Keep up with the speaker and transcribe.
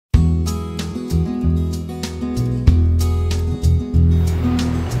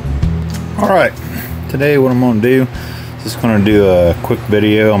Alright, today what I'm going to do is just going to do a quick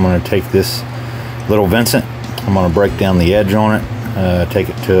video. I'm going to take this little Vincent, I'm going to break down the edge on it, take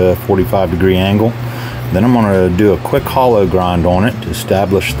it to a 45-degree angle. Then I'm going to do a quick hollow grind on it to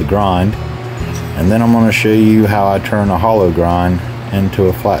establish the grind. And then I'm going to show you how I turn a hollow grind into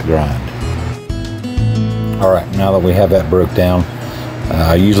a flat grind. Alright, now that we have that broke down,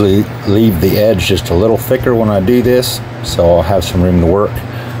 I usually leave the edge just a little thicker when I do this, so I'll have some room to work.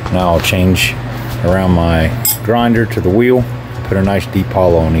 Now I'll change around my grinder to the wheel, put a nice deep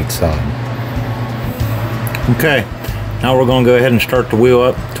hollow on each side. Okay, now we're going to go ahead and start the wheel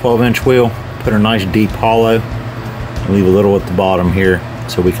up, 12-inch wheel, put a nice deep hollow, leave a little at the bottom here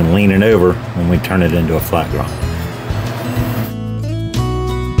so we can lean it over when we turn it into a flat grind.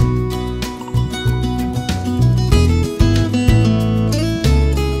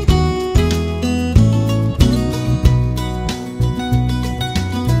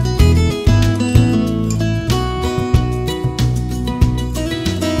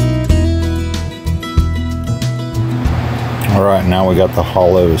 Alright, now we got the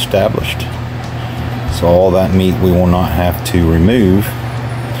hollow established. So all that meat we will not have to remove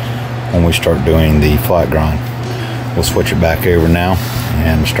when we start doing the flat grind. We'll switch it back over now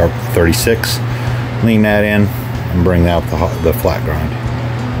and start with 36. Lean that in and bring out the flat grind.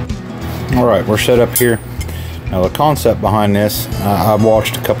 Alright, we're set up here. Now the concept behind this, I've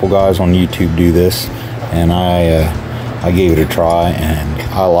watched a couple guys on YouTube do this, and I gave it a try, and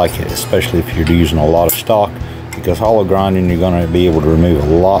I like it, especially if you're using a lot of stock. Because hollow grinding, you're going to be able to remove a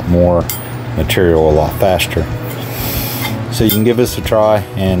lot more material a lot faster. So you can give this a try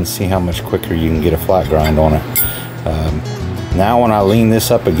and see how much quicker you can get a flat grind on it. Now when I lean this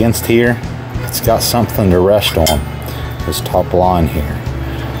up against here, it's got something to rest on, this top line here.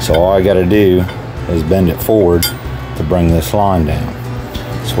 So all I got to do is bend it forward to bring this line down.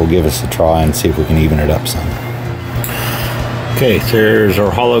 So we'll give this a try and see if we can even it up some. Okay, so there's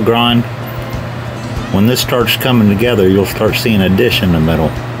our hollow grind. When this starts coming together, you'll start seeing a dish in the middle.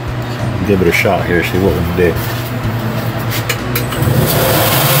 So give it a shot here, see what we can do.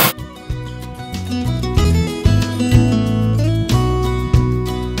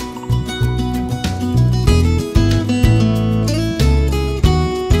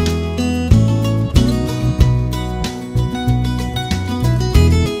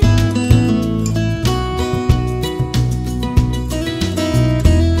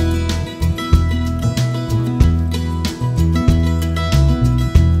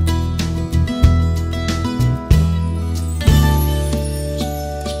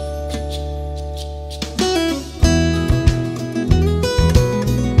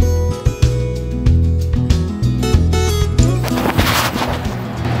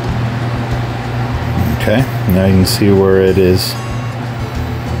 Okay, now you can see where it is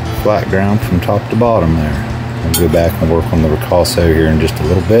flat ground from top to bottom there. I'll go back and work on the ricasso here in just a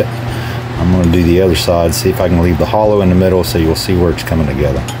little bit. I'm going to do the other side, see if I can leave the hollow in the middle so you'll see where it's coming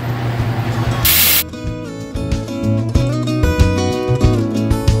together.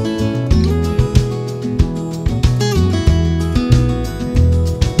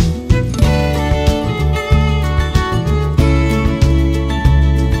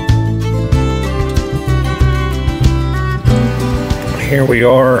 Here we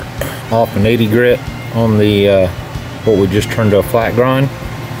are off an 80 grit on the what we just turned to a flat grind.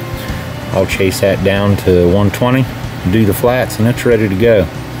 I'll chase that down to 120, do the flats, and it's ready to go.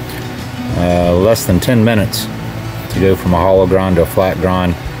 Less than 10 minutes to go from a hollow grind to a flat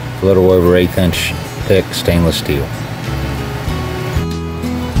grind, a little over 1/8 inch thick stainless steel.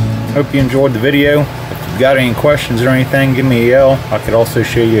 Hope you enjoyed the video. If you've got any questions or anything, give me a yell. I could also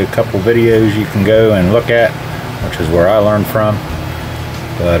show you a couple videos you can go and look at, which is where I learned from.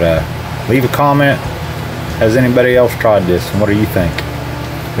 But leave a comment. Has anybody else tried this, and what do you think?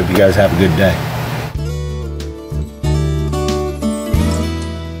 Hope you guys have a good day.